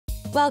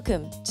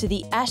Welcome to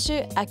the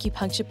Asher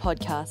Acupuncture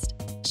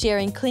Podcast,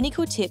 sharing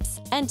clinical tips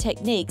and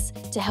techniques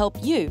to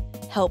help you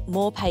help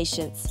more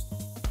patients.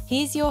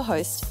 Here's your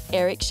host,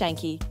 Eric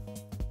Shanky.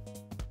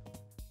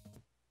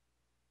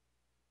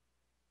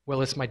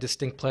 Well, it's my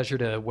distinct pleasure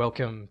to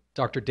welcome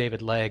Dr.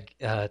 David Legge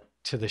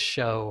to the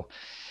show.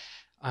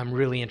 I'm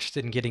really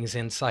interested in getting his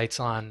insights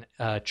on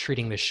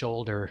treating the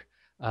shoulder.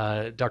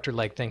 Dr.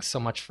 Legge, thanks so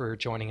much for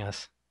joining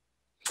us.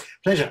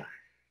 Pleasure.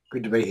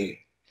 Good to be here.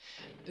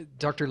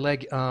 Dr.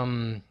 Legge,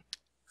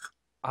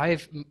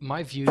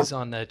 my views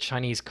on the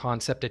Chinese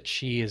concept of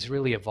qi has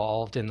really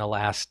evolved in the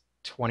last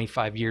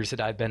 25 years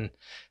that I've been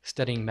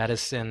studying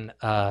medicine.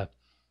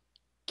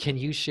 Can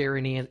you share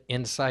any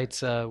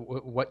insights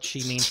what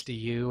qi means to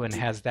you, and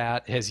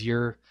has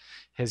your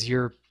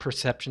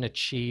perception of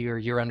qi or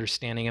your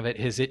understanding of it,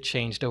 has it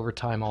changed over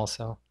time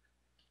also?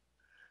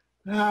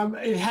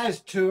 It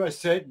has to a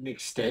certain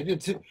extent.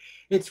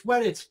 It's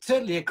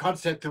certainly a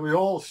concept that we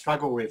all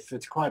struggle with.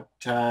 It's quite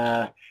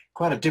a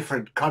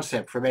different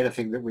concept from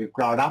anything that we've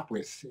grown up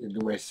with in the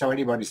West. So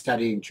anybody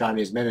studying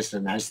Chinese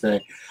medicine has the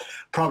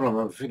problem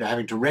of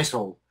having to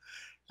wrestle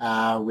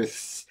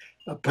with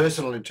a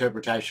personal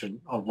interpretation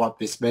of what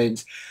this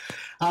means.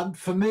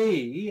 For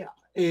me,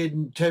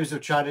 in terms of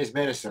Chinese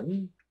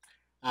medicine,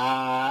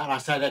 and I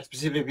say that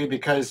specifically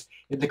because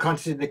in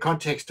the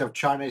context of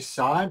Chinese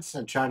science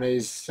and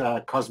Chinese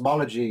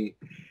cosmology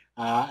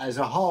as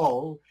a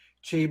whole,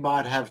 qi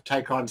might have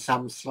taken on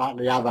some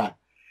slightly other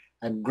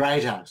and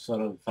greater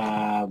sort of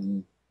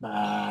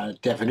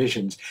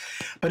definitions.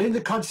 But in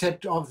the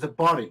concept of the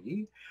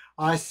body,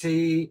 I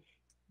see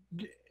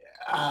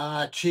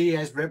qi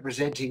as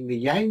representing the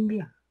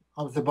yang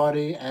of the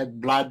body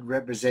and blood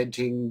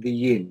representing the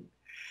yin.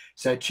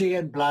 So qi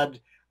and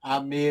blood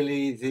are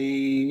merely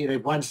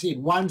in one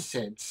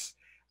sense,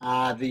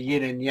 the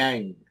yin and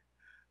yang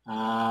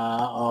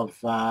of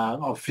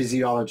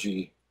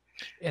physiology.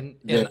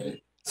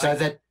 So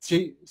that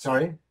qi,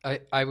 sorry?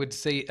 I would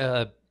say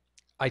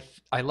I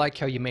like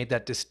how you made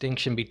that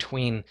distinction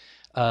between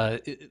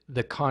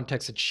the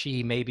context of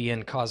qi maybe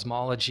in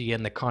cosmology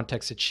and the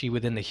context of qi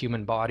within the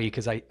human body,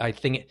 because I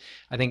think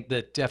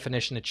the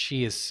definition of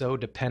qi is so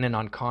dependent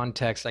on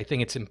context. I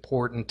think it's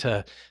important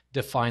to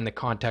define the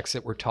context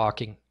that we're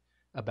talking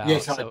about.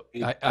 Yes, so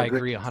I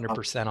agree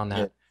 100% on that.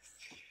 Yeah.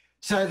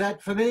 So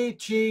that for me,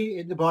 qi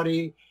in the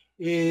body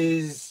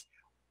is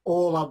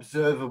all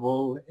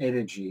observable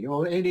energy,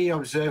 or any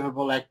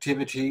observable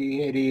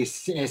activity,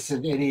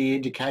 any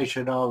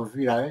indication of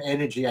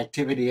energy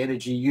activity,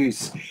 energy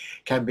use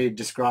can be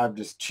described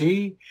as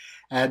qi,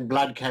 and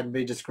blood can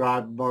be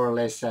described more or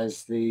less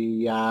as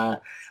the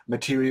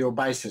material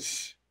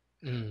basis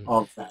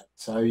of that.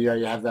 So you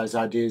have those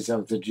ideas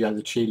of the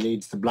qi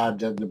leads the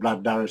blood and the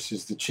blood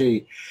nourishes the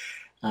qi.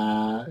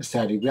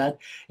 Stating that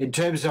in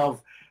terms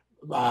of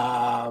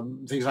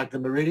things like the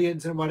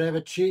meridians and whatever,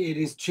 it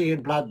is qi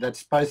and blood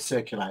that both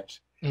circulate.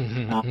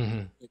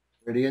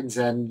 Meridians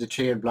and the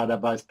qi and blood are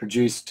both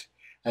produced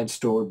and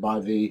stored by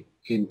the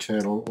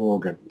internal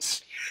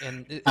organs.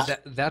 And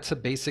that's a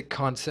basic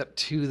concept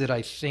too that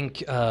I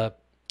think a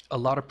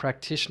lot of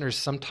practitioners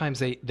sometimes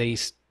they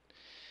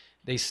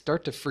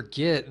start to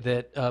forget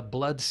that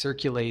blood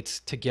circulates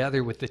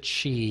together with the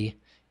qi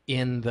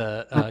in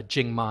the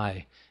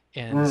jingmai.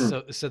 And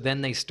so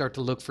then they start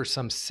to look for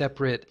some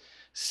separate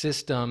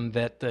system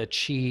that the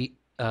qi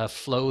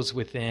flows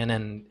within.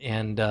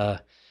 And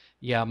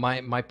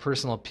my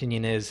personal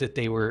opinion is that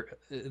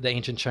the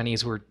ancient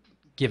Chinese were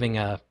giving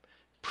a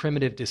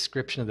primitive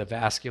description of the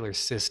vascular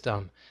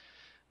system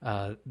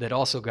that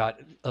also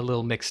got a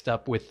little mixed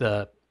up with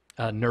the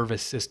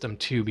nervous system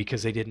too,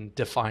 because they didn't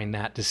define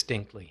that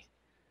distinctly.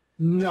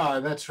 No,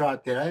 that's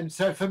right there. And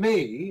so for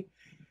me,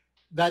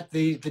 that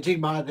the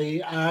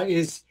jingmai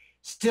is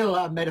still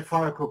a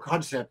metaphorical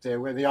concept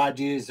there, where the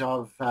ideas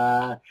of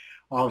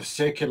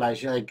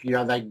circulation,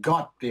 they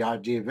got the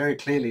idea very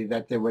clearly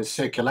that there was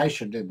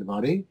circulation in the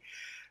body,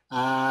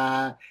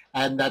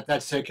 and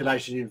that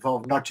circulation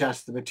involved not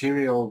just the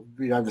material,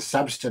 the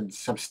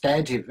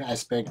substantive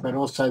aspect, but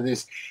also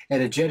this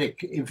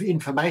energetic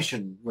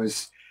information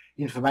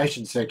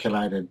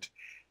circulated.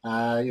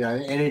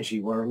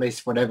 Energy, or at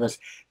least whatever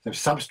the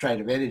substrate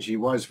of energy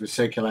was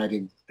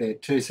circulating there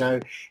too.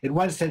 So in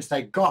one sense,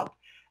 they got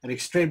an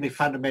extremely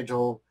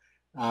fundamental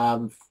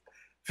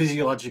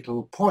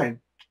physiological point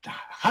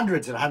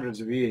hundreds and hundreds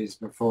of years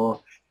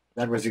before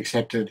that was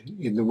accepted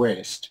in the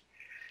West.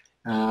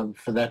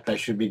 For that, they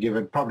should be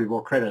given probably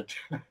more credit.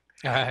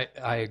 I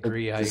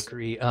agree.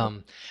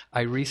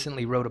 I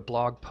recently wrote a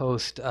blog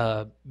post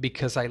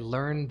because I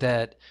learned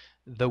that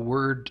the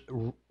word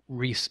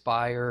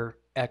respire,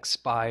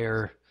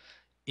 expire,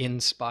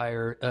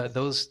 inspire,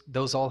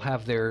 those all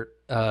have their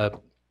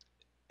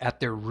at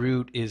their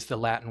root is the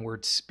Latin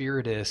word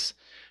spiritus,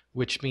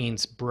 which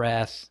means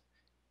breath,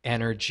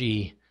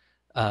 energy,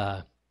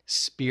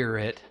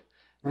 spirit,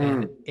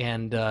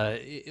 and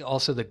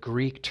also the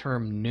Greek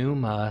term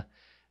pneuma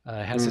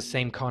has the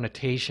same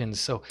connotation.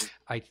 So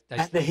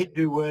and the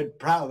Hindu word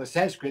pra, the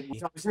Sanskrit.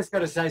 I was just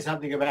going to say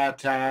something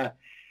about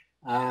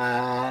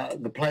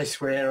the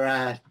place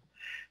where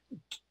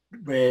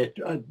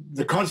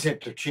the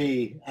concept of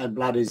chi and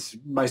blood is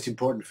most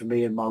important for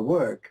me in my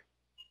work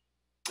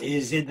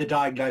is in the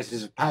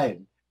diagnosis of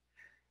pain.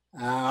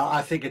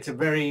 I think it's a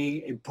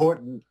very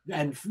important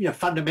and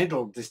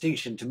fundamental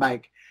distinction to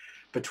make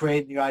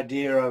between the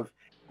idea of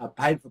a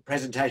painful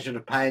presentation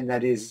of pain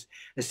that is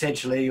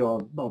essentially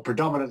or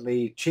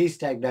predominantly chi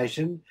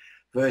stagnation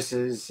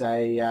versus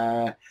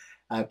a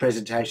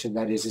presentation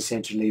that is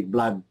essentially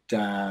blood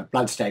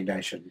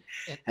stagnation.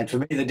 And for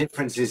me, the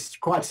difference is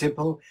quite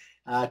simple.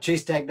 Chi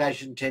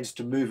stagnation tends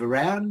to move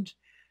around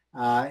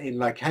in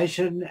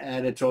location,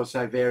 and it's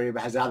also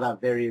has other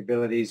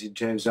variabilities in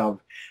terms of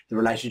the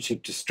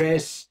relationship to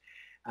stress,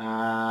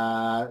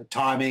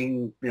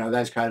 timing,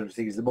 those kind of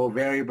things. The more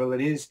variable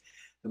it is,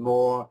 the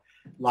more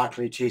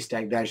likely chi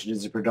stagnation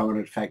is a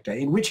predominant factor,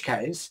 in which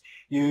case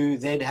you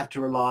then have to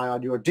rely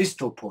on your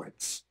distal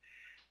points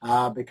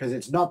because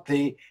it's not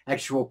the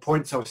actual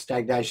points of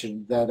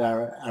stagnation that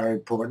are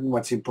important.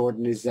 What's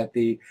important is that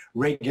the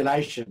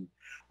regulation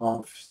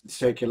of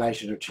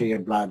circulation of chi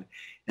and blood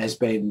has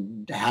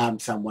been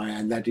harmed some way,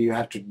 and that you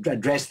have to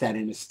address that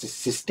in a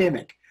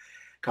systemic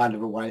kind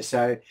of a way.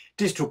 So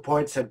distal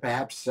points and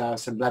perhaps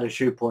some bladder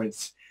shoe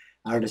points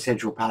are an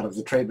essential part of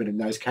the treatment in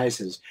those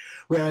cases.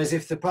 Whereas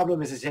if the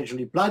problem is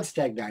essentially blood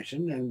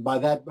stagnation, and by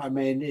that I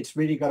mean it's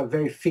really got a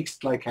very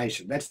fixed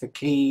location. That's the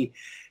key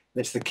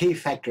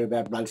factor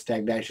about blood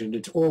stagnation.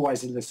 It's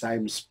always in the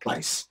same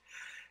place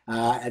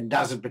and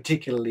doesn't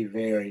particularly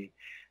vary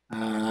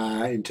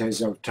in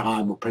terms of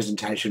time or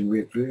presentation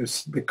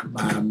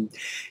in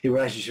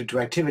relationship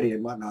to activity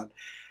and whatnot.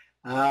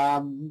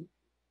 And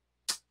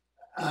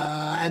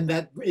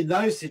that in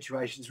those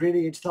situations,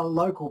 really, it's the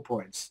local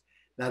points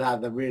that are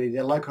the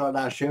local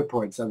inertia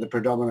points are the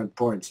predominant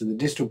points, and the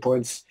distal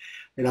points,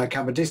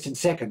 come a distant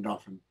second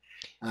often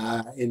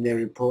in their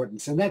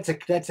importance. And that's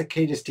a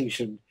key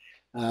distinction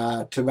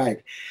to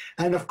make.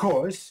 And of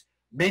course,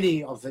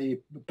 many of the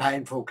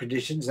painful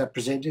conditions that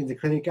present in the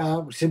clinic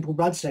are simple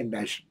blood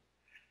stagnation.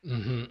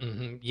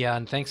 Yeah,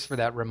 and thanks for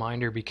that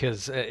reminder,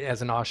 because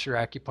as an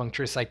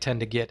acupuncturist, I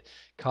tend to get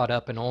caught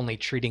up in only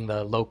treating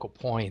the local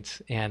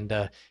points, and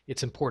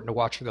it's important to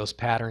watch for those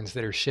patterns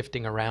that are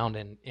shifting around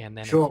and then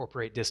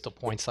incorporate distal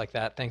points like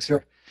that. Thanks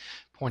for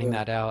pointing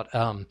that out.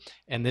 And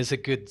this is a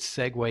good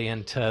segue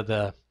into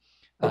the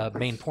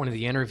main point of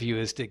the interview,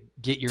 is to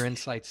get your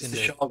insights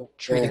into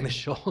treating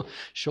the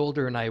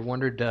shoulder. And I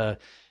wondered,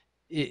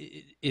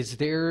 is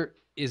there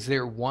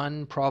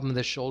one problem of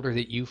the shoulder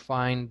that you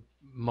find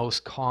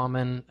most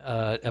common,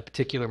 a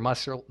particular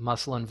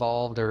muscle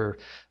involved, or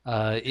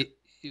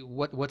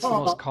what's the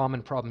most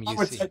common problem you see? I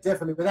would say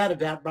definitely, without a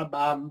doubt,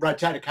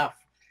 rotator cuff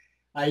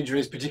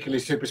injuries,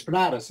 particularly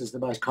supraspinatus, is the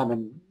most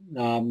common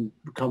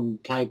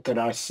complaint that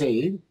I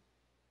see.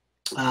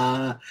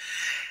 And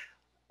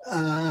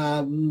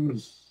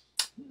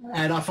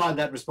I find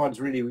that responds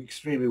really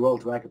extremely well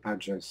to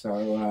acupuncture.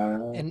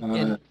 So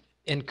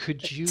And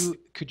could you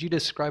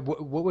describe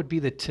what would be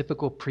the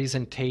typical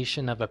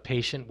presentation of a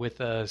patient with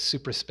a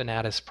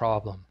supraspinatus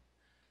problem?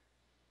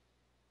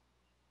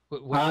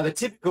 The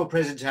typical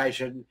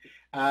presentation,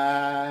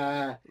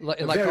 a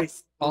very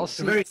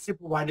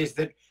simple one, is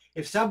that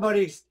if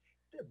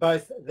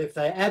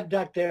they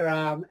abduct their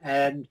arm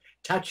and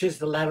touches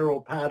the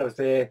lateral part of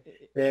their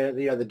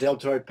the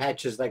deltoid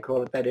patches, they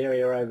call it, that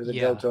area over the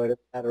deltoid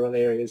lateral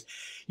areas,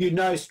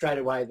 straight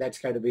away that's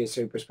going to be a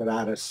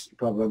supraspinatus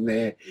problem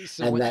there.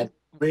 So that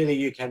really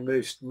you can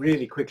move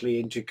really quickly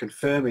into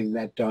confirming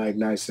that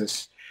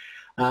diagnosis.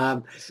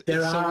 We're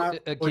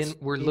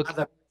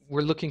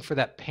looking for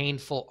that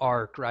painful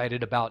arc, right,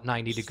 at about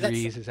 90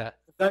 degrees. Is that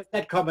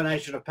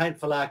combination of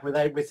painful arc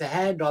with the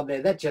hand on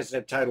there? That's just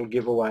a total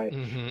giveaway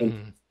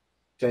in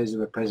terms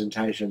of a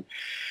presentation.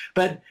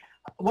 But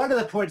one of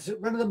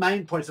the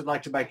main points I'd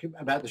like to make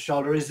about the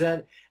shoulder is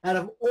that out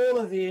of all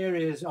of the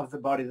areas of the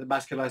body, the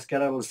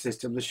musculoskeletal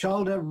system, the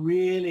shoulder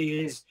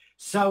really is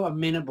so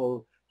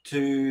amenable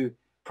to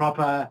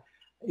proper,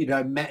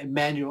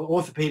 manual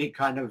orthopedic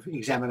kind of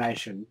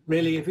examination.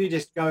 Really, if you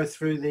just go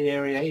through the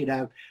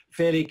area,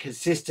 fairly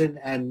consistent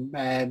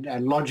and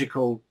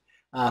logical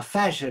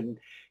fashion,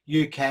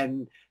 you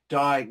can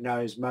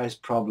diagnose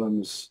most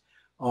problems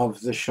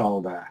of the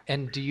shoulder.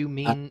 And do you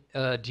mean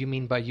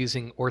by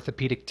using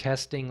orthopedic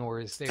testing,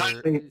 or is there?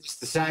 It's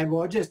the same,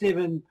 or just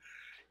even,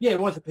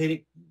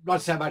 orthopedic,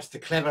 not so much the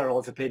clever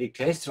orthopedic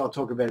tests. I'll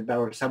talk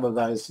about some of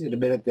those in a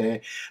minute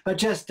there, but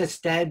just a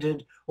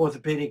standard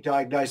orthopedic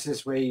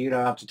diagnosis where,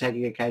 after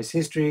taking a case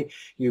history,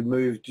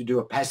 you do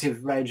a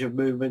passive range of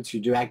movements,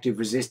 you do active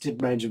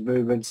resisted range of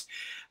movements,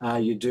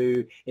 you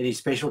do any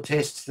special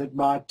tests that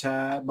might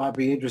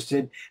be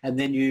interested, and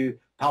then you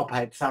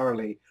palpate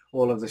thoroughly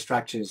all of the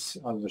structures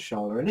of the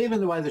shoulder. And even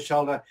the way the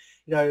shoulder,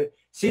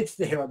 sits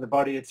there on the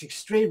body, it's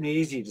extremely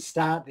easy to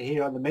start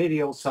here on the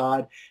medial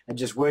side and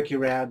just work your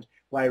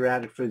way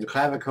around through the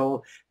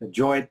clavicle, the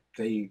joint,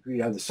 the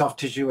soft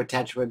tissue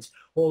attachments,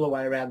 all the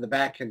way around the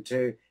back, and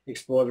to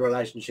explore the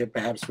relationship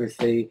perhaps with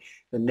the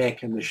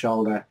neck and the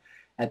shoulder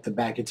at the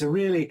back. It's a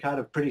really kind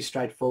of pretty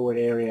straightforward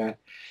area,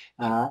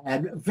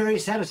 and very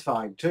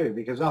satisfying too,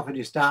 because often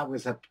you start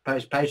with a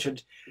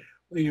patient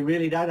you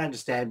really don't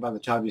understand by the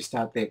time you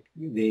start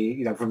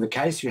from the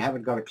case. You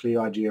haven't got a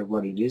clear idea of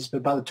what it is,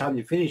 but by the time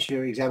you finish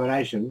your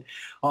examination,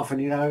 often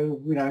you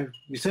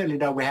certainly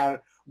know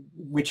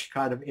which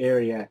kind of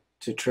area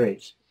to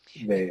treat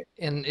there.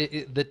 And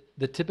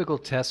the typical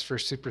tests for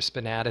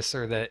supraspinatus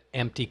are the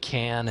empty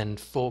can and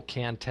full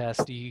can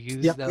test. Do you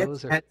use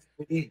those?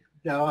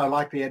 No, I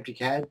like the empty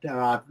can.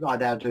 I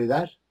now do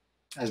that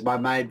as my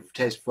main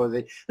test for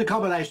the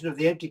combination of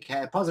the empty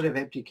can, positive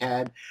empty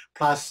can,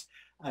 plus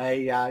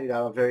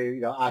a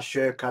very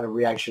Usher kind of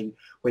reaction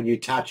when you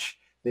touch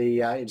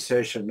the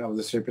insertion of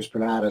the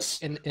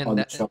supraspinatus on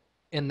the shoulder.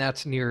 And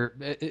that's near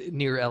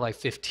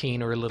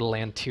LI15 or a little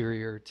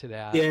anterior to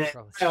that. Yeah,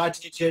 how I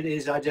teach it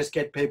is I just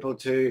get people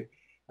to,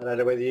 I don't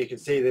know whether you can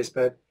see this,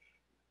 but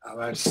I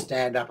won't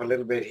stand up a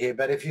little bit here,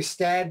 but if you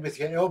stand with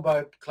your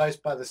elbow close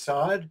by the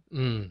side,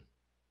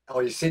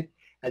 or you sit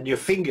and your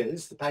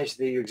fingers,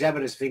 your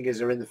examiner's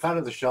fingers are in the front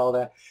of the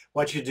shoulder,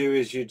 what you do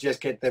is you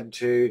just get them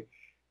to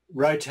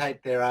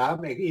rotate their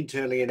arm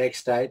internally and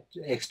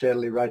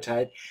externally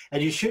rotate,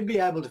 and you should be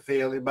able to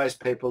feel in most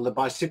people the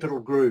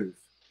bicipital groove.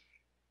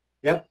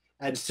 Yep,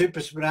 and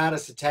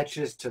supraspinatus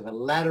attaches to the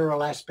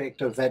lateral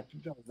aspect of that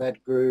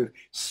groove,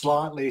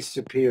 slightly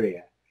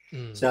superior.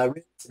 So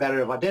it's a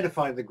matter of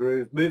identifying the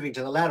groove, moving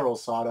to the lateral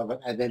side of it,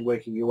 and then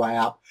working your way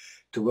up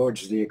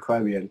towards the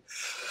acromion.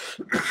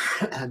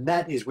 And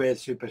that is where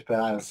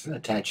supraspinatus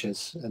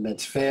attaches, and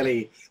it's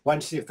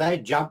if they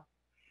jump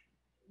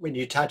when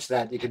you touch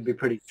that, you can be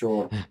pretty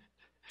sure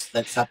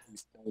that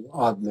something's going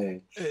on there.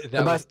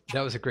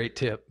 That was a great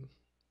tip.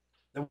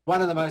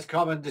 One of the most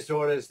common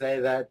disorders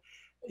there that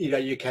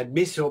you can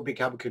miss or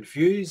become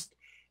confused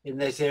in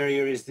this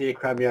area is the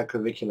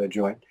acromioclavicular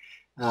joint,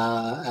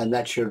 and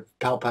that you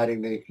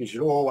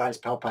should always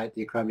palpate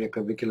the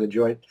acromioclavicular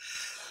joint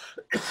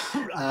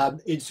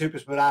in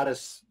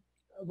supraspinatus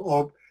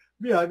or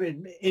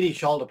any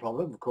shoulder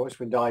problem. Of course,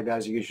 when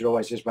diagnosing, you should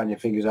always just run your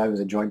fingers over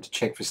the joint to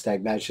check for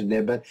stagnation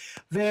there. But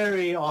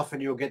very often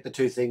you'll get the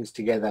two things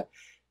together,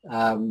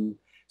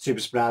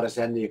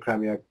 supraspinatus and the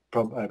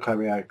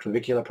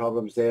acromioclavicular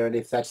problems there. And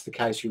if that's the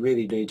case, you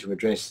really need to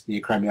address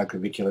the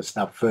acromioclavicular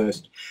stuff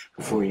first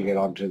before you get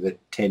onto the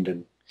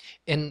tendon.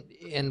 And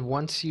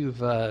once you've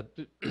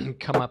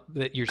come up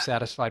that you're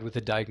satisfied with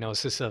the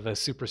diagnosis of a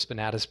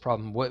supraspinatus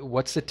problem,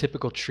 what's the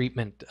typical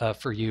treatment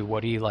for you?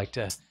 What do you like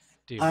to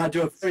do?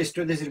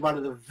 This is one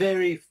of the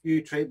very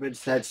few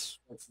treatments that's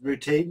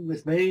routine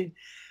with me.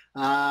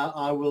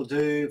 I will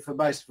do for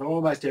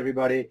almost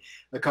everybody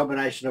a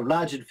combination of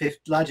large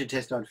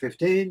intestine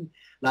 15,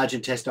 large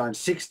intestine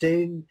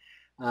 16,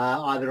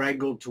 either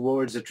angled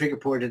towards the trigger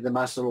point in the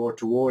muscle or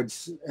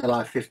towards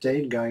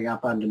LI15, going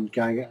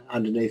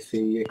underneath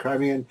the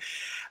acromion.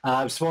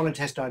 Small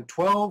intestine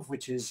 12,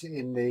 which is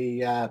in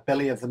the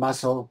belly of the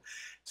muscle.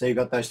 So you've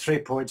got those 3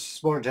 points: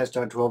 small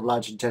intestine 12,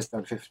 large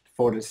intestine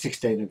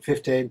 16 and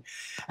 15.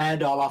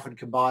 And I'll often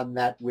combine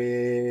that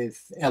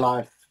with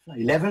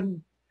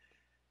LI11.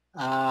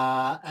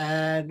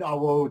 And I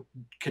will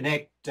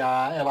connect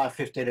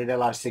LI15 and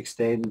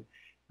LI16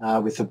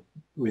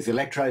 with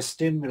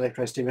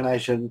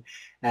electrostimulation,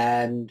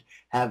 and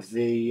have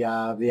the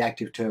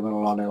active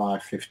terminal on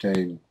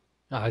LI15.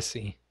 I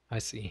see.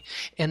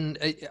 And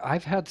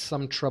I've had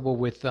some trouble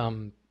with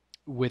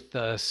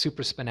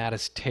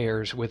supraspinatus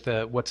tears, with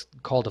what's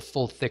called a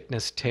full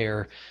thickness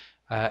tear.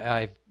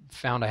 I've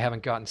found I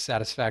haven't gotten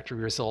satisfactory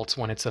results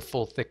when it's a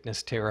full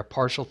thickness tear. A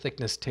partial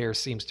thickness tear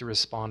seems to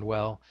respond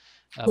well,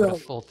 but a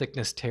full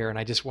thickness tear, and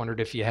I just wondered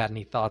if you had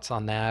any thoughts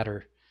on that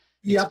or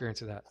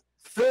experience of that.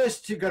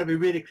 First, you've got to be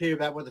really clear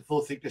about what the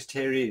full thickness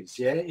tear is.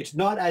 Yeah, it's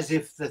not as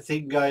if the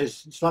thing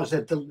goes. It's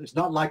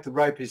not like the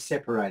rope is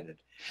separated.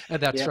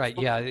 That's right.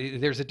 Yeah,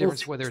 there's a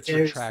difference whether it's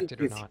retracted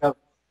or not.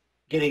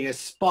 Getting a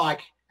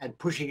spike and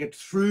pushing it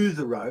through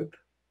the rope.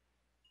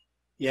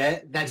 Yeah,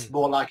 that's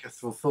more like a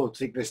full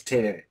thickness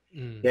tear.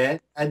 Yeah,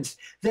 and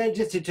they're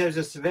just in terms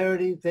of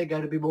severity, they're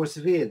going to be more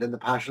severe than the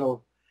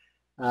partial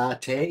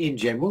tear in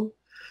general.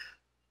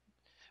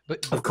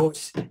 But of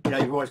course,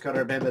 you've always got to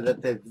remember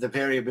that the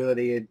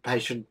variability in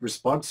patient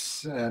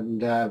response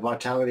and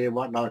vitality and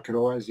whatnot can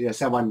always,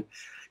 someone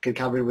can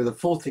come in with a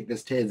full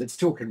thickness tear that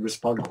still can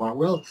respond quite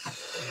well,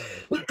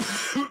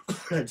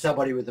 and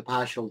somebody with a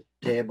partial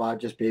tear might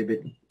just be a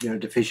bit,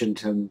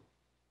 deficient and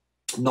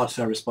not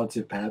so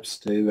responsive, perhaps,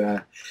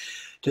 to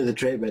the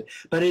treatment.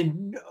 But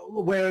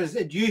whereas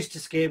it used to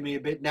scare me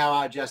a bit, now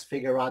I just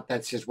figure, right,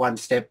 that's just one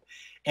step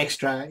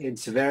extra in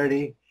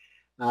severity.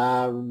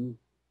 And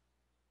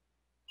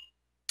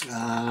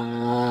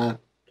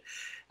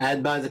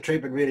the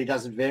treatment really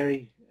doesn't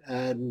vary,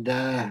 and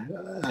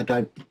I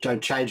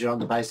don't change it on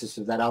the basis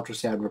of that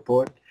ultrasound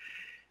report,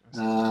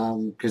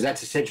 because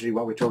that's essentially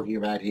what we're talking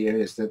about here.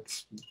 Is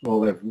that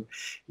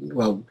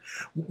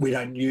we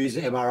don't use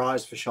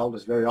MRIs for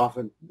shoulders very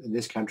often in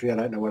this country. I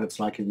don't know what it's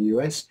like in the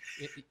US.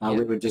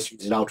 We would just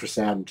use an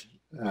ultrasound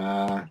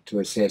to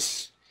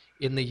assess.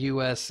 In the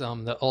U.S.,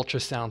 the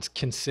ultrasound's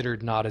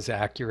considered not as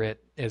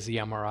accurate as the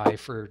MRI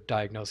for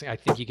diagnosing. I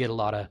think you get a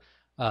lot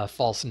of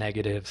false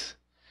negatives.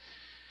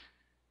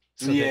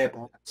 So Yeah, that,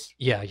 perhaps.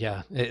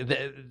 yeah.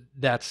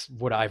 That's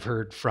what I've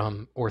heard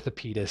from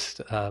orthopedists,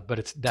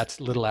 but that's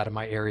a little out of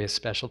my area of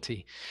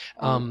specialty.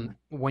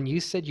 When you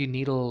said you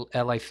needle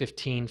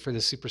Li-15 for the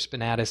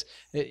supraspinatus,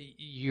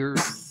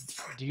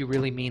 do you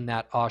really mean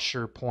that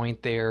Osher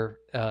point there?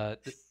 No,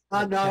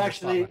 Tender spot?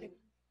 actually,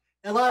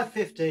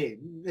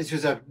 Li-15, this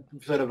was a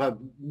sort of a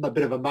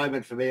bit of a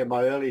moment for me in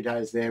my early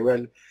days there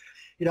when,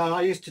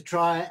 I used to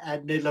try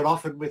and needle it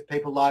often with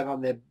people lying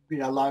on their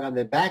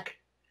back,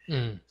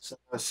 so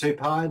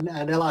supine,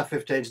 and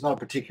Li-15 is not a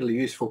particularly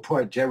useful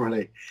point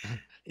generally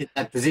in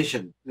that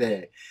position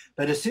there.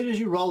 But as soon as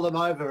you roll them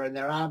over and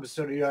their arms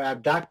sort of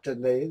abduct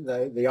and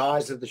the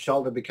eyes of the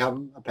shoulder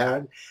become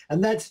apparent,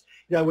 and that's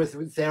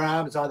with their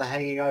arms either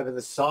hanging over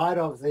the side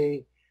of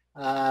the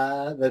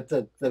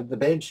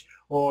bench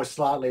or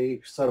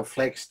slightly sort of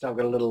flexed. I've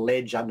got a little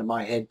ledge under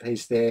my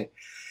headpiece there.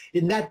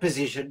 In that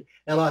position,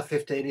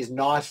 Li-15 is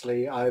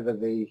nicely over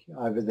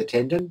the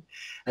tendon,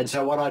 and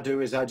so what I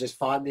do is I just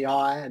find the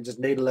eye and just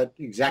needle it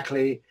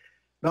exactly,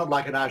 not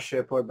like an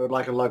Usher point, but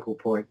like a local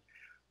point,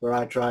 where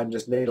I try and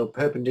just needle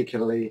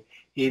perpendicularly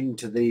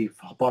into the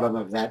bottom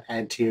of that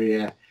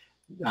anterior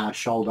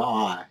shoulder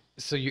eye.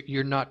 So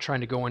you're not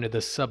trying to go into the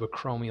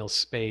subacromial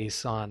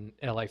space on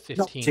Not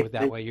Li-15 with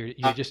that way. particularly.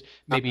 You're just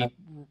maybe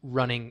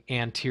running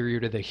anterior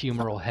to the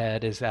humeral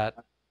head. Is that?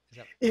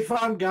 If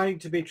I'm going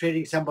to be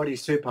treating somebody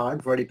supine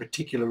for any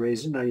particular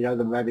reason, or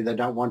maybe they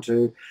don't want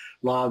to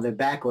lie on their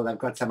back, or they've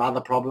got some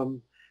other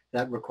problem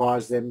that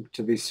requires them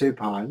to be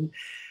supine,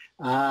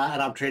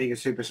 and I'm treating a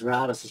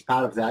supraspinatus as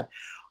part of that,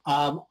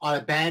 I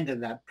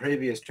abandon that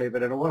previous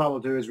treatment, and what I will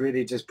do is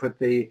really just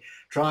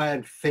try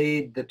and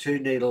feed the two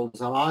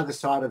needles on either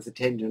side of the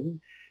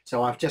tendon.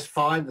 So I just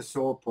find the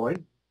sore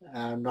point.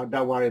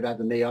 Don't worry about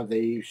the knee or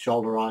the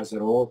shoulder eyes at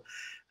all.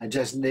 I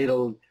just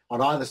needle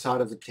on either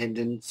side of the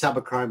tendon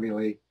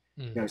subacromially,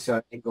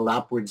 so angled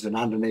upwards and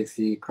underneath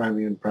the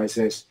acromion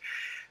process,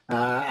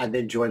 and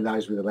then join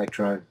those with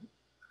electro,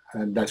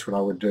 and that's what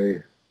I would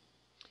do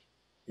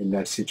in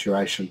that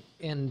situation.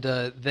 And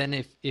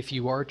then if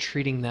you are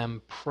treating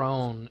them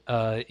prone,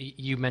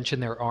 you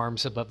mentioned their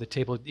arms above the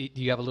table. Do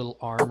you have a little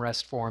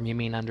armrest for them? You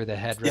mean under the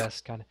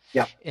headrest, kind of?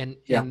 Yeah. And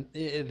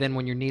then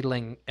when you're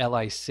needling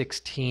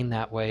Li-16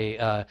 that way,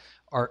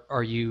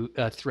 are you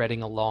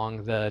threading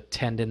along the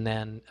tendon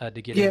then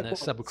to get in the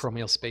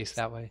subacromial space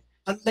that way?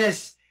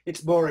 Unless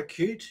it's more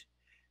acute.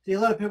 See, a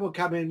lot of people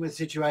come in with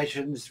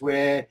situations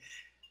where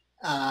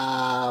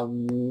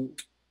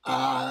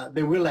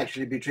there will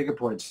actually be trigger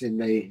points in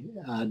the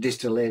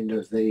distal end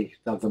of the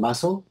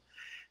muscle,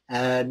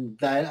 and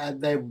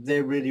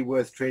they're really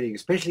worth treating,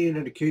 especially in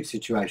an acute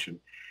situation.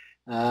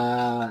 So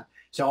I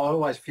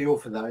always feel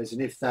for those,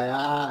 and if they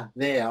are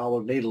there, I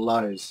will needle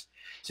those.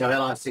 So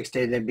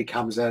Li-16 then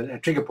becomes a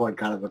trigger point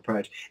kind of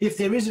approach. If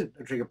there isn't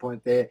a trigger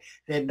point there,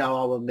 then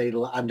no, I will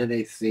needle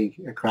underneath the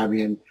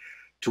acromion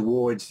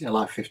towards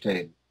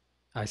Li-15.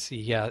 I see.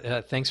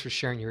 Yeah. Thanks for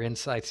sharing your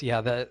insights.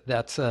 Yeah,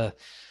 that's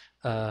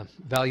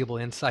valuable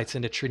insights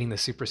into treating the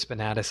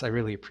supraspinatus. I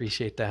really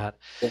appreciate that.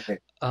 Okay.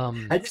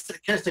 And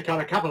just a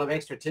couple of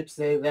extra tips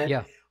there.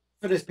 That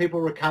as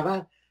people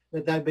recover,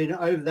 that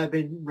they've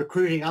been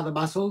recruiting other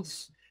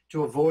muscles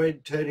to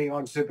avoid turning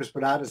on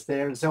supraspinatus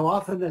there, and so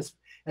often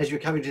as you're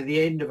coming to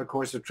the end of a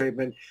course of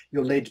treatment,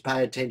 you'll need to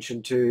pay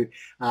attention to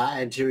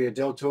anterior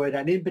deltoid,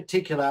 and in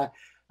particular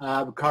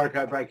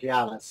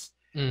coracobrachialis.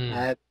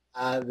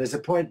 There's a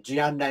point,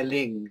 Jianne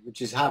Ling,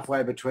 which is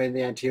halfway between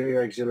the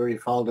anterior axillary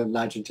fold and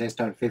large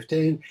intestine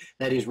 15,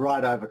 that is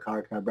right over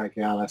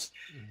coracobrachialis.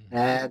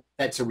 And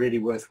that's a really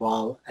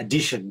worthwhile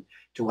addition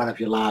to one of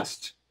your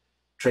last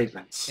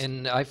treatments.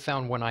 And I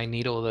found when I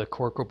needle the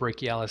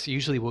coracobrachialis,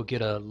 usually we'll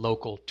get a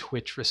local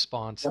twitch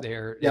response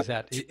there. Is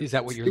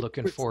that what you're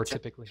looking for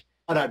typically?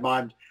 I don't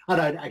mind. I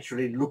don't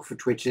actually look for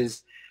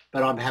twitches,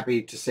 but I'm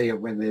happy to see it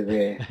when they're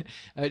there.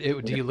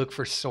 Do you look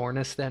for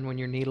soreness then when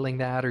you're needling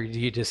that, or do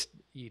you just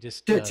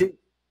Dirty.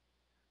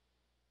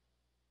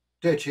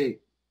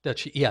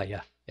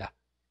 Yeah.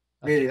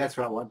 Really, that's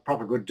what I want.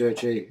 Proper good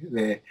dirty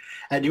there.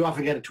 And you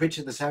often get a twitch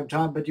at the same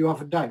time, but you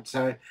often don't.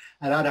 So,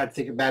 and I don't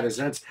think it matters.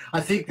 And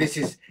I think this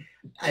is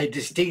a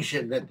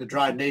distinction that the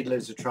dry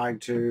needlers are trying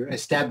to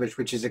establish,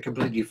 which is a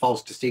completely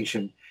false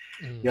distinction.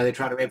 They're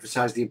trying to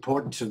emphasize the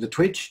importance of the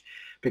twitch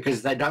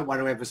because they don't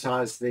want to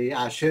emphasize the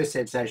Usher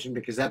sensation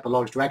because that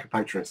belongs to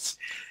acupuncturists.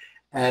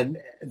 And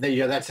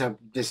that's a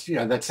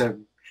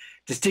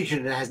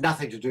distinction that has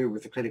nothing to do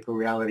with the clinical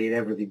reality and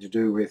everything to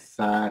do with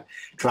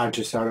trying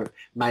to sort of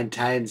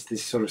maintain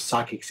this sort of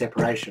psychic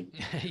separation.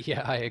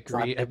 Yeah, I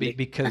agree.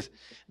 Because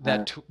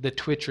the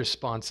twitch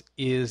response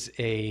is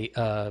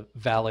a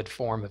valid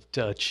form of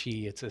De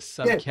Qi. It's a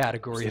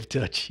subcategory of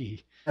De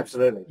Qi.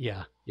 Absolutely.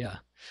 Yeah.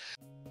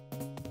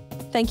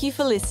 Thank you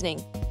for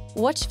listening.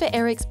 Watch for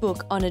Eric's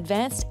book on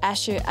advanced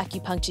Usher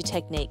acupuncture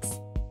techniques.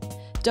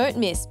 Don't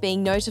miss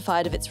being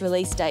notified of its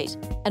release date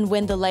and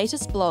when the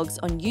latest blogs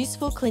on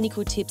useful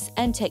clinical tips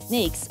and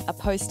techniques are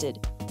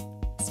posted.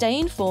 Stay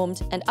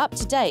informed and up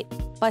to date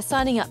by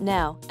signing up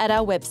now at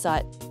our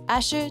website,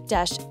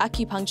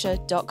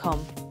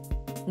 acupuncture.com.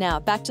 Now,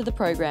 back to the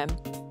program.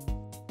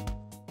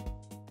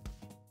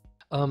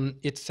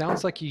 It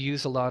sounds like you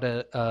use a lot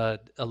of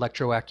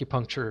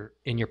electroacupuncture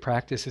in your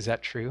practice. Is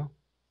that true?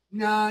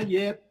 No,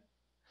 yep.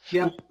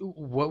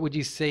 What would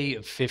you say,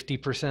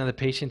 50% of the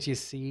patients you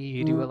see,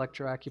 you do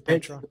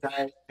electroacupuncture on?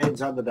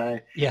 Depends on the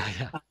day. Yeah.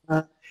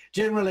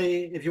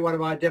 Generally, if you want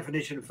my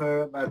definition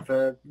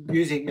for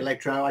using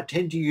electro, I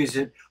tend to use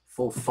it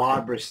for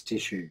fibrous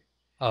tissue.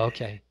 Oh,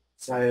 okay.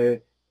 So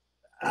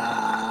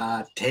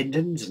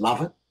tendons,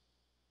 love it.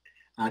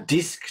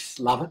 Discs,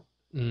 love it.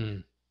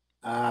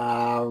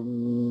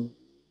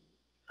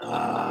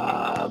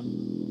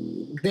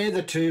 They're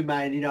the two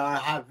main.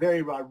 I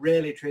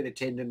rarely treat a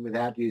tendon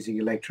without using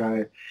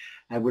electro.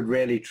 I would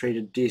rarely treat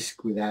a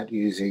disc without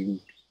using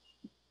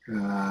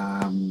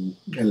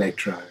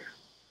electro.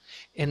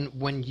 And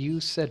when you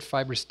said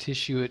fibrous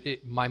tissue,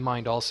 my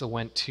mind also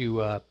went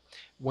to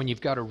when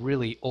you've got a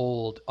really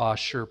old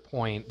osher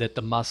point that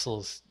the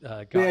muscles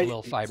got a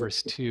little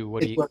fibrous too.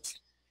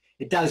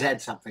 It does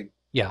add something.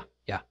 Yeah.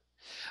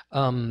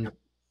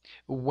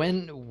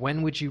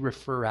 When would you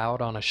refer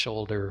out on a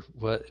shoulder?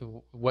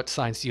 What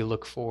signs do you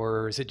look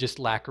for? Or is it just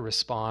lack of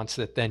response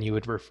that then you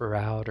would refer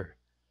out? Or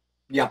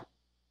Yep.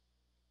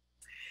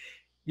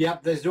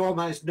 There's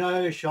almost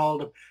no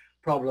shoulder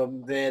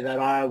problem there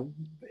that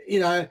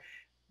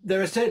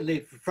there are certainly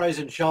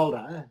frozen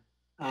shoulder.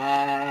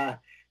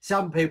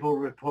 Some people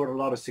report a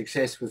lot of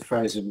success with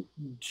frozen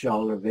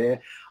shoulder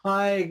there.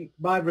 My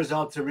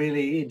results are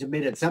really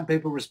intermittent. Some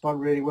people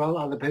respond really well,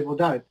 other people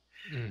don't.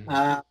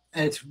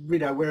 It's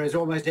whereas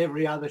almost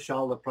every other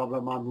shoulder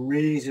problem, I'm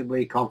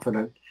reasonably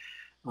confident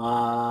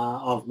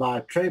of my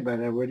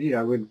treatment and would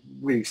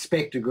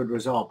expect a good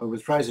result. But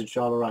with frozen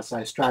shoulder, I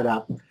say straight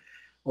up,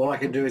 all I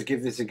can do is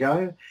give this a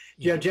go.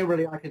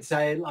 Generally, I can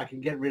say I can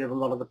get rid of a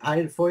lot of the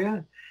pain for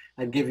you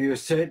and give you a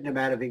certain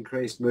amount of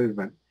increased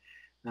movement.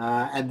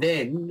 And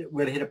then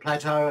we'll hit a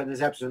plateau and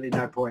there's absolutely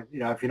no point.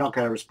 If you're not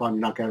going to respond,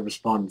 you're not going to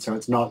respond. So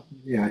it's not,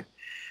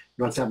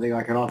 not something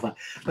I can offer.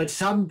 But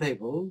some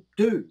people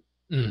do.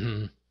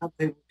 Mm-hmm. Some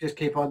people just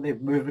keep on, their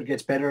movement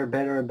gets better and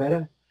better and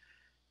better.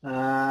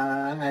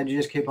 And you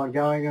just keep on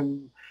going.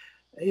 And,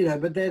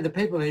 but they're the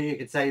people who you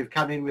could say have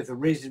come in with a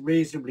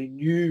reasonably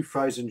new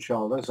frozen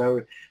shoulder,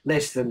 so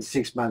less than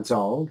 6 months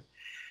old,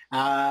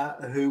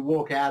 who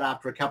walk out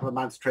after a couple of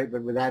months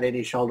treatment without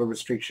any shoulder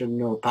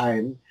restriction or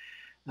pain.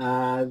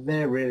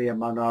 They're really a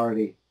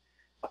minority.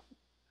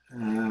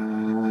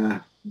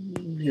 And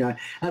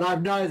I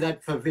know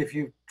that if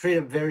you treat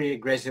them very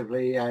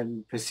aggressively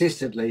and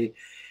persistently,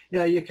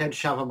 you can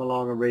shove them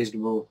along a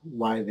reasonable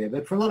way there.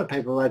 But for a lot of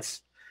people,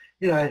 that's,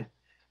 they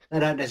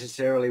don't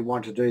necessarily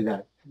want to do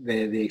that.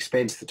 The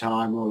expense, the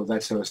time, all of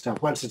that sort of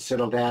stuff. Once it's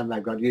settled down,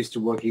 they've got used to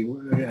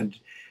working and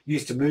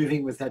used to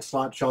moving with that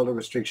slight shoulder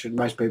restriction.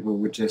 Most people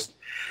would just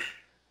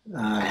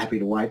happy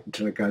to wait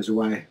until it goes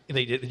away.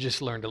 They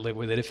just learn to live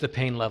with it. If the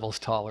pain level's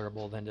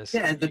tolerable, then just...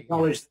 Yeah, and the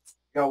knowledge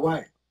go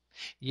away.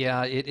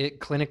 Yeah, it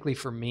clinically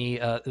for me,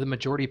 the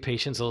majority of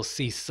patients will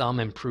see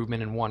some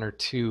improvement in 1 or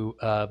 2,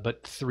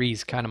 but 3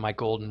 is kind of my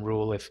golden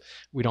rule. If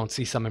we don't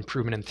see some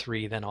improvement in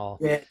 3, then I'll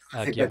give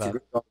up.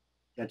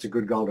 That's a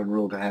good golden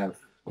rule to have.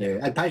 Yeah,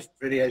 and patients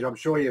really, as I'm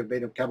sure you've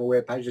become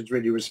aware, patients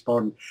really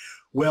respond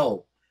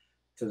well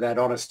to that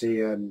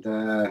honesty and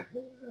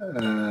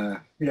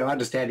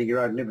understanding your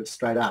own limits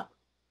straight up.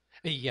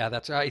 Yeah,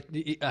 that's right.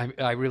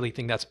 I really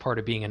think that's part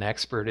of being an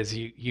expert is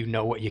you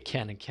know what you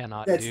can and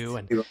cannot do,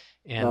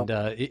 and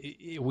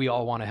we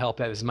all want to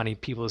help as many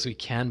people as we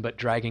can, but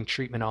dragging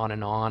treatment on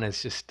and on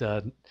is just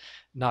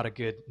not a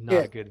good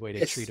way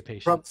to treat a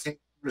patient. Promising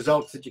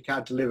results that you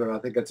can't deliver. I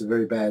think that's a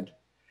very bad.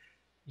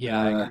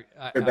 Yeah,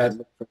 very bad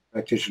look for a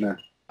practitioner.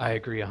 I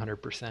agree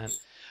 100%.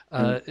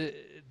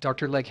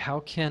 Dr. Legge, how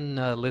can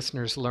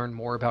listeners learn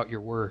more about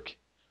your work?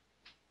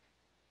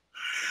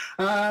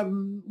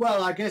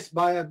 Well, I guess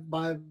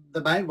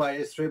the main way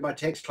is through my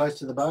text Close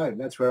to the Bone.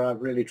 That's where I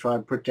really try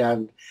and put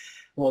down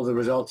all the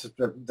results of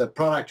the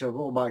product of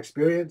all my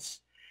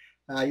experience.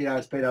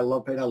 It's been a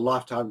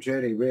lifetime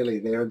journey really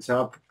there, and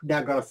so I've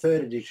now got a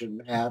 3rd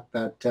edition out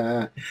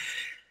that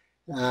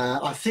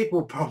I think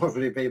will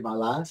probably be my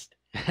last.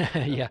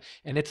 Yeah,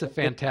 and it's a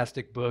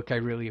fantastic book. I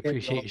really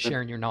appreciate you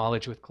sharing your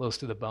knowledge with Close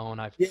to the Bone.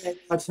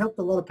 It's helped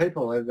a lot of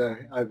people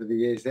over the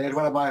years. And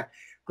one of my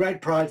great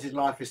prides in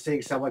life is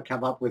seeing someone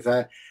come up with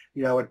a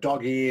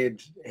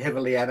dog-eared,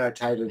 heavily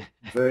annotated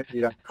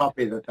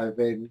copy that they've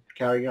been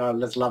carrying on.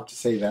 Let's love to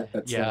see that.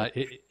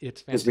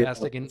 It's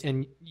fantastic.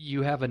 And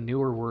you have a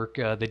newer work,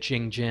 the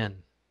Jing Jin.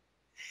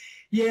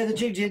 Yeah, the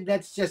Jing Jin,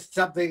 that's just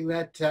something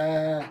that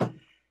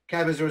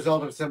came as a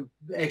result of some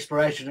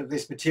exploration of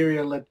this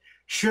material that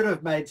should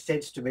have made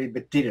sense to me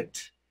but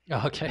didn't.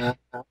 Okay.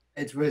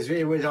 It was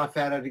I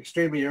found it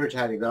extremely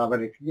irritating that I'm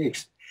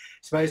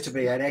supposed to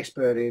be an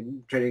expert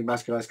in treating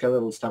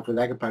musculoskeletal stuff with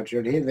acupuncture,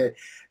 and here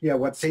the,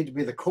 what seemed to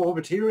be the core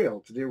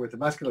material to deal with the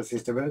muscular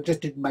system, and it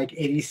just didn't make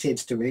any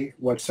sense to me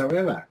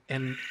whatsoever.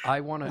 And I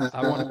want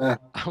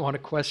to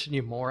question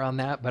you more on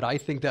that, but I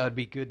think that would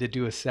be good to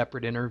do a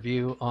separate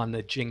interview on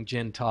the Jing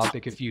Jin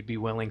topic if you'd be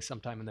willing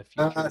sometime in the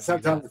future.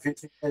 Sometime in the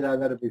future,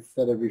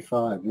 that'd be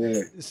fine.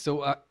 Yeah.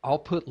 So I'll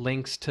put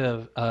links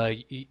to.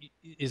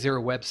 Is there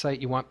a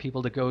website you want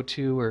people to go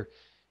to, or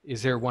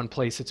is there one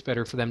place it's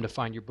better for them to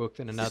find your book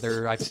than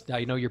another?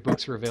 I know your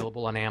books are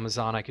available on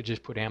Amazon. I could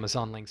just put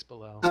Amazon links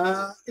below.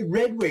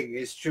 Red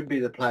Wing should be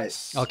the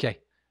place. Okay.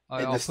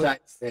 In the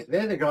States,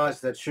 they're the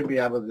guys that should be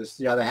able to.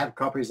 They have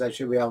copies. They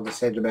should be able to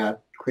send them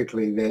out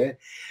quickly. There,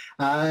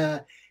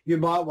 you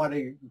might want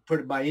to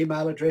put my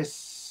email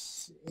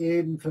address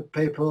in for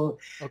people.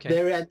 Okay.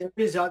 There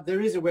is a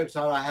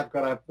website I have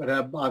got, but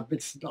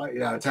it's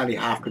it's only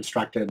half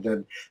constructed,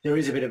 and there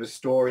is a bit of a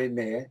store in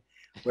there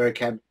where it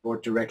can be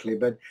bought directly.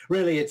 But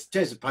really, it's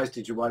just a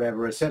postage or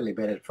whatever. It's certainly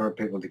better for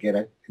people to get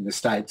it in the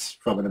States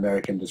from an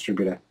American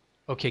distributor.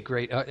 Okay,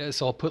 great.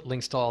 So I'll put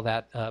links to all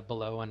that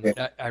below, and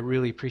I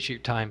really appreciate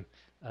your time,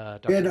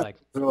 Dr. Legge.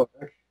 All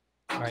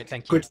right,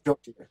 thank you. Good to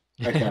talk to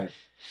you. Okay.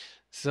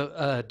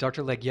 So,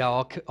 Dr. Legge, yeah,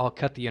 I'll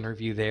cut the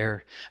interview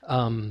there.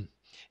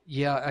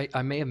 Yeah,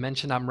 I may have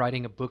mentioned I'm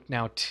writing a book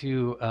now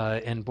too,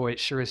 and boy, it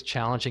sure is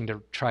challenging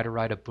to try to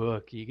write a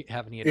book. You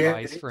have any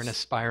advice for an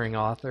aspiring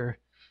author?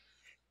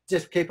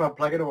 Just keep on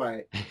plugging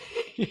away.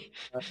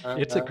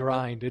 It's a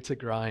grind. It's a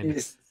grind.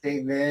 This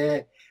thing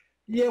there.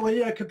 Yeah,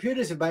 well,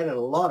 computers have made it a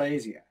lot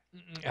easier.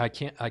 I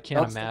can't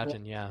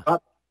imagine. Yeah.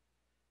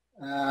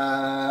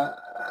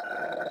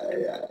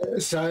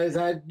 So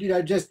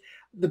that just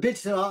the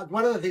bits that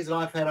one of the things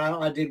that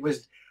I did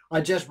was I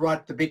just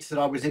write the bits that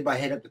I was in my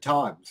head at the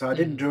time. So I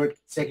didn't do it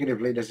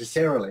consecutively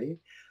necessarily.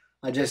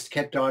 I just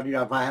kept on.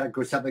 If I had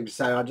something to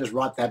say, I'd just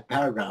write that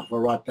paragraph or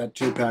write that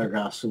 2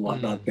 paragraphs and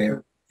whatnot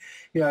there.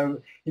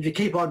 If you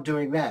keep on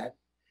doing that,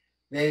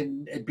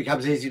 then it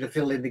becomes easier to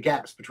fill in the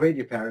gaps between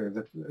your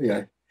paragraphs.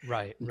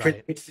 Right.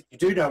 The bits that you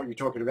do know what you're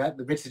talking about,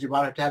 the bits that you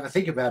might have to have a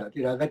think about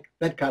it,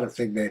 that kind of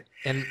thing there.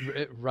 And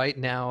right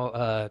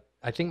now,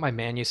 I think my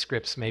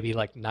manuscript's maybe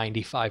like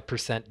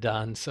 95%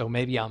 done, so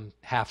maybe I'm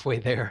halfway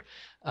there.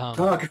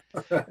 But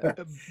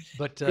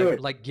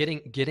like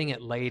getting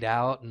it laid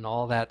out and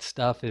all that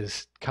stuff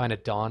is kind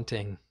of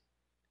daunting.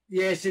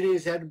 Yes, it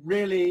is. And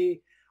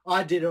really,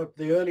 I did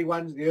the early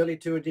ones, the early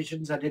 2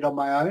 editions I did on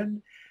my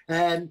own.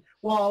 And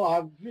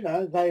while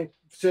they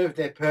served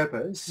their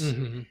purpose,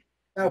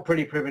 they were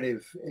pretty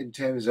primitive in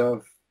terms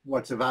of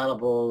what's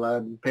available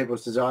and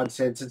people's design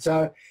sense. And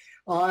so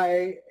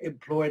I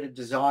employed a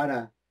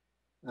designer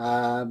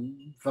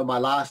for my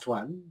last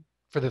one.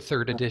 For the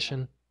 3rd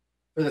edition?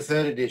 For the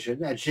 3rd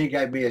edition. And she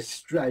gave me a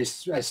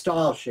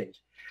style sheet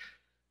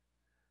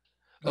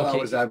that I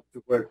was able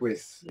to work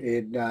with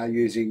in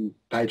using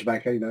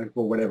PageMaker,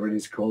 or whatever it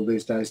is called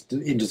these days,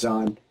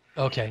 InDesign.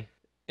 Okay.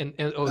 And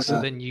so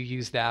then you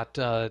use that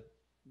to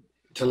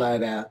lay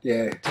it out,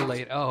 yeah. To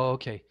lay it. Oh,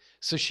 okay.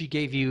 So she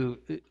gave you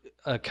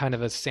a kind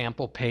of a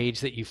sample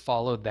page that you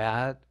followed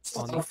that?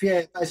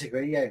 Yeah,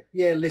 basically,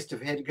 yeah, list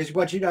of headings.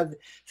 Because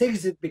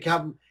things that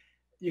become,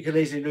 you can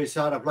easily lose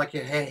sight of, like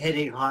your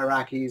heading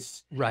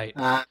hierarchies, right?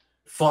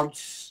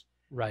 Fonts,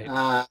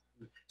 right?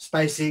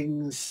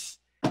 Spacings,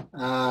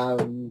 a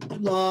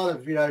lot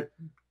of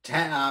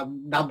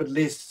numbered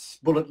lists,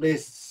 bullet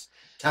lists,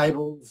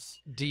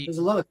 tables. There's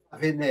a lot of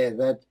stuff in there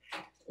that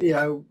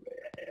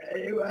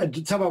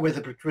someone with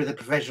a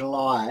professional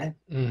eye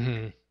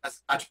does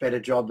a much better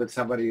job than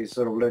somebody who's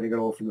sort of learning it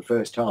all from the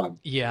first time.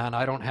 Yeah, and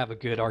I don't have a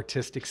good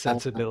artistic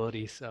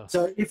sensibility, so.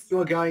 So if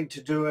you're going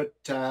to do it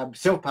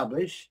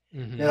self-publish,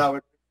 then I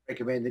would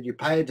recommend that you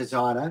pay a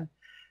designer.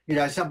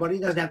 Somebody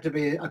doesn't have to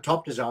be a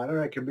top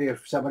designer. It can be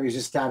somebody who's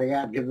just starting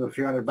out, give them a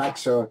few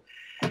 $100, or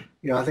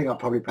I think I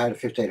probably paid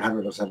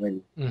 $1,500 or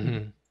something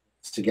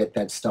to get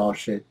that style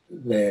sheet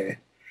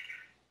there,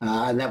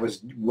 and that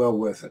was well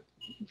worth it.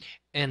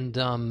 And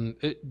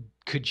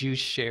could you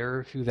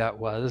share who that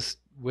was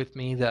with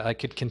me, that I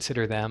could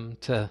consider them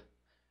to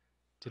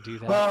do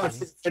that? Well,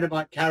 it's a friend of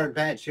mine, Karen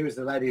Vance. She was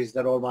the lady who's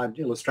done all my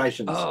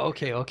illustrations. Oh,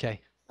 okay.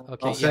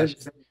 I'll certainly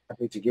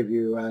happy to give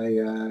you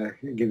her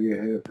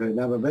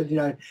number, but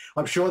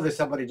I'm sure there's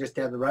somebody just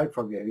down the road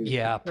from you.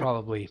 Yeah,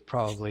 probably.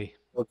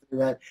 We'll do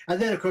that.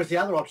 And then, of course, the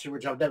other option,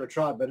 which I've never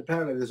tried, but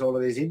apparently there's all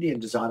of these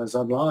Indian designers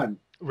online.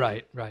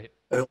 Right.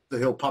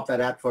 He'll pop that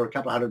out for a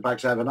couple of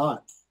 $100 overnight.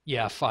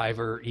 Yeah,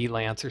 Fiverr,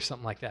 Elance, or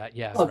something like that.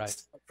 Yeah, right.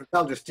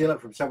 They'll just steal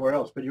it from somewhere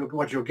else, but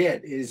what you'll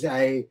get is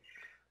a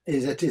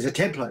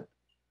template,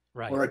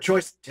 right, or a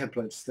choice of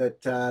templates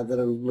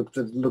that'll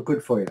look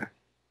good for you.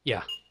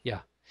 Yeah.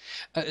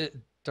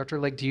 Dr.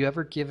 Legge, do you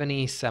ever give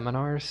any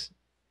seminars?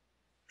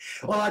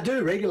 Well, I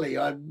do regularly,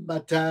 and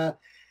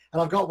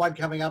I've got one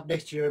coming up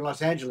next year in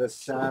Los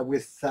Angeles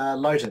with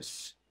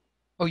Lotus.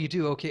 Oh, you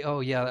do? Okay. Oh,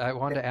 yeah. I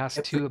wanted to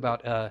ask too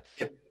about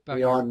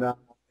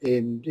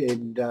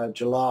in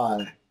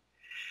July.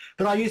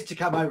 But I used to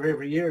come over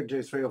every year and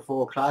do 3 or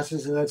 4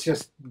 classes, and it's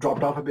just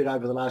dropped off a bit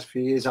over the last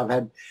few years. I've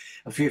had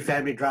a few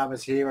family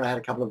dramas here, and I had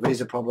a couple of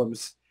visa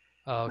problems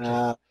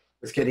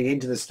with getting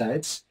into the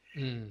States.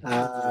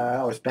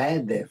 I was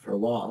banned there for a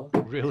while.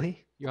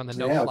 Really? You're on the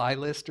no-fly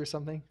list or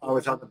something? I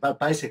was on the,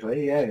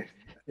 basically, yeah.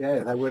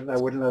 Yeah, they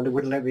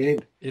wouldn't let me in.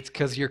 It's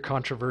because your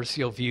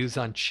controversial views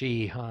on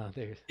Qi, huh?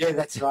 Yeah,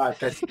 that's right.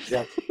 That's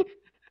exactly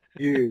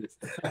views.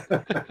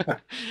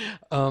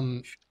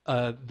 The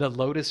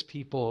Lotus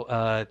people,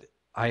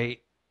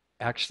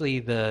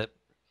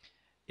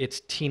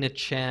 it's Tina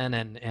Chen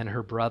and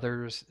her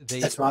brothers.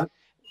 That's right.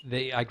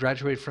 I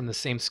graduated from the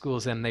same school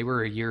as them. They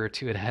were a year or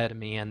two ahead of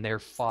me, and their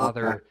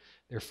father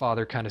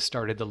kind of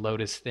started the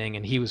Lotus thing,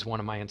 and he was one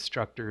of my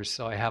instructors.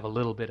 So I have a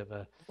little bit of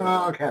a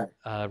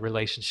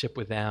relationship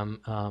with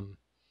them.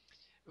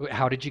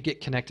 How did you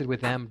get connected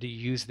with them? Do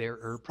you use their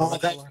herb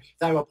products?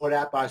 They were put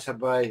out by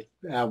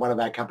one of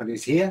our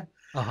companies here.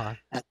 Uh-huh.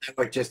 And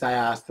they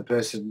asked the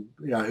person,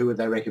 who would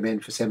they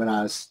recommend for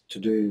seminars to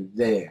do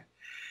there.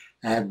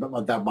 And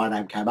my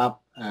name came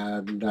up,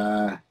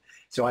 and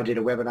so I did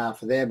a webinar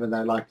for them, and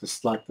they liked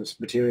this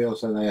material,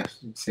 so they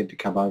said to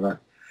come over.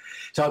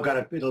 So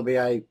it'll be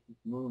a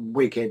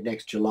weekend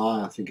next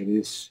July, I think it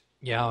is.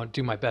 Yeah, I'll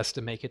do my best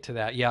to make it to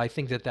that. Yeah, I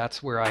think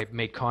that's where I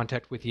made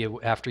contact with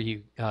you after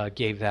you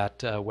gave that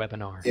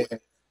webinar.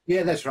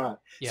 Yeah, that's right.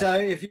 Yeah. So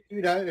if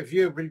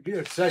you're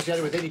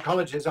associated with any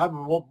colleges,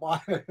 I'm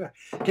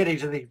getting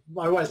to the.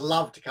 I always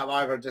love to come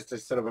over just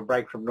as sort of a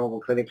break from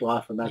normal clinic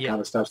life and that kind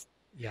of stuff.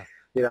 Yeah.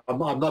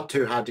 I'm not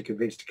too hard to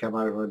convince to come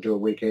over and do a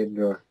weekend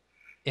or.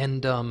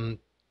 And do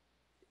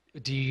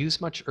you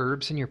use much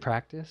herbs in your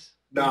practice?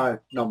 No,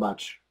 not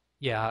much.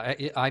 Yeah,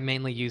 I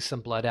mainly use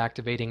some blood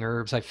activating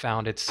herbs. I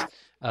found it's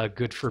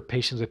good for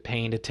patients with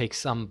pain to take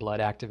some blood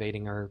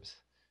activating herbs.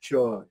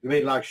 Sure. You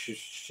mean like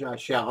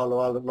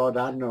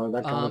Shaholodon or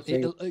that kind of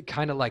thing?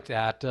 Kind of like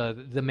that.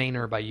 The main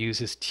herb I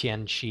use is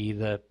Tianqi,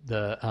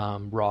 the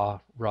raw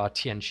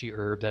Tianqi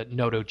herb, that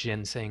Nodo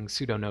ginseng,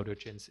 pseudo-Nodo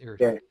ginseng.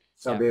 Yeah,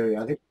 Siberia.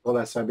 Yeah. I think we call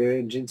that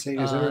Siberian ginseng,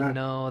 is it right?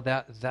 No,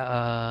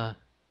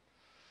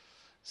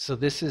 so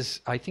this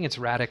is, I think it's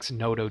Radix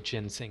Nodo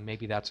ginseng.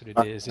 Maybe that's what it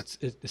is. It's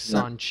the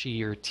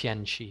Sanqi or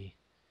Tianqi.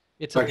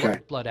 It's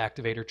a blood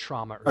activator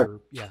trauma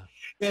herb. Yeah.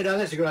 Yeah, no,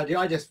 that's a good idea.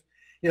 I just,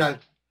 I'm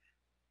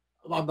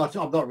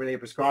not really a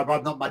prescriber.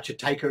 I'm not much a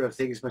taker of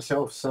things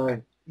myself,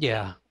 so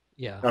yeah.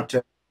 Not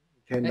to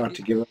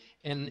give it.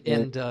 And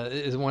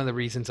is one of the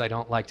reasons I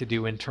don't like to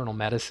do internal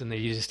medicine, that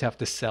you just have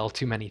to sell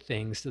too many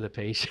things to the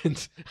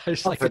patients. I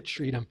just like to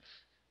treat them.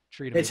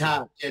 It's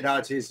hard. It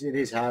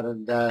is hard,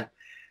 and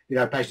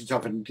patients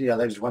often they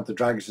just want the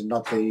drugs and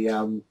not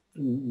the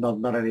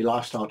not any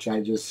lifestyle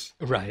changes.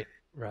 Right.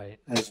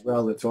 As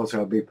well, it's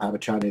also a big part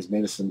of Chinese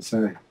medicine,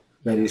 so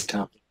that is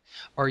tough.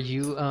 Are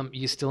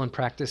you still in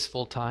practice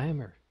full time,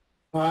 or?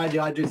 I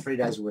do 3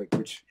 days a week,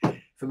 which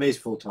for me is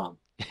full time.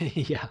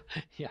 Yeah.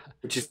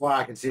 Which is why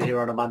I can sit here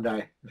on a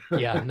Monday.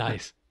 Yeah,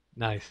 nice.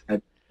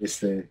 And it's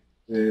there.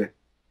 Yeah.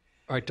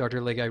 All right,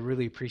 Dr. Legge, I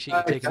really appreciate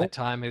you taking the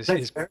time.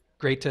 It's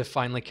great to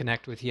finally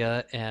connect with you.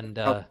 And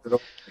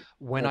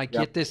when I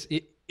get this,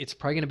 it's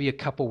probably going to be a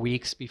couple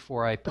weeks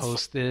before I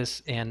post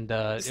this, and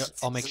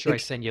I'll make sure I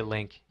send you a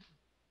link.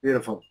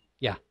 Beautiful.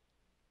 Yeah.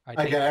 All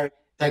right,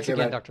 thanks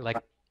again, Dr.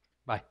 Legge.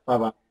 Bye.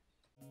 Bye-bye.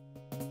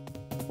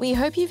 We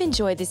hope you've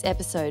enjoyed this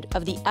episode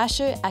of the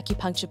Asho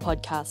Acupuncture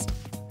Podcast.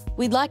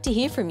 We'd like to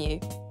hear from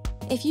you.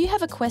 If you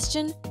have a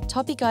question,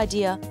 topic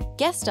idea,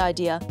 guest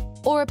idea,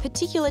 or a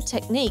particular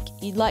technique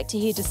you'd like to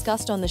hear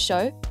discussed on the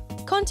show,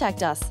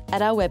 contact us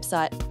at our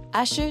website,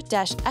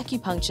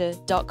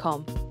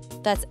 asho-acupuncture.com.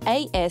 That's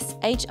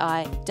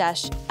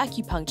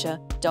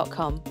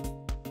ashi-acupuncture.com.